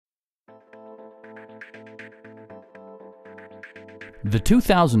The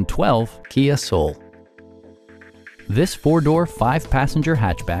 2012 Kia Soul. This four-door, five-passenger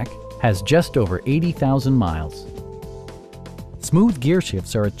hatchback has just over 80,000 miles. Smooth gear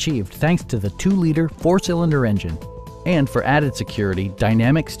shifts are achieved thanks to the 2-liter four-cylinder engine. And for added security,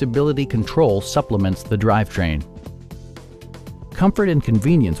 dynamic stability control supplements the drivetrain. Comfort and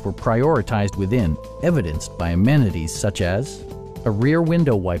convenience were prioritized within, evidenced by amenities such as a rear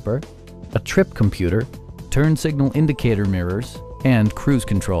window wiper, a trip computer, turn signal indicator mirrors, and cruise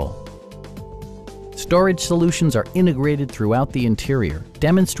control. Storage solutions are integrated throughout the interior,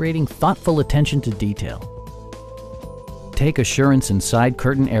 demonstrating thoughtful attention to detail. Take assurance in side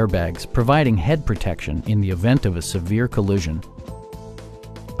curtain airbags, providing head protection in the event of a severe collision.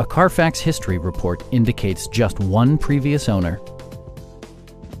 A Carfax history report indicates just one previous owner.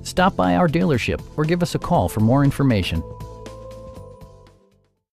 Stop by our dealership or give us a call for more information.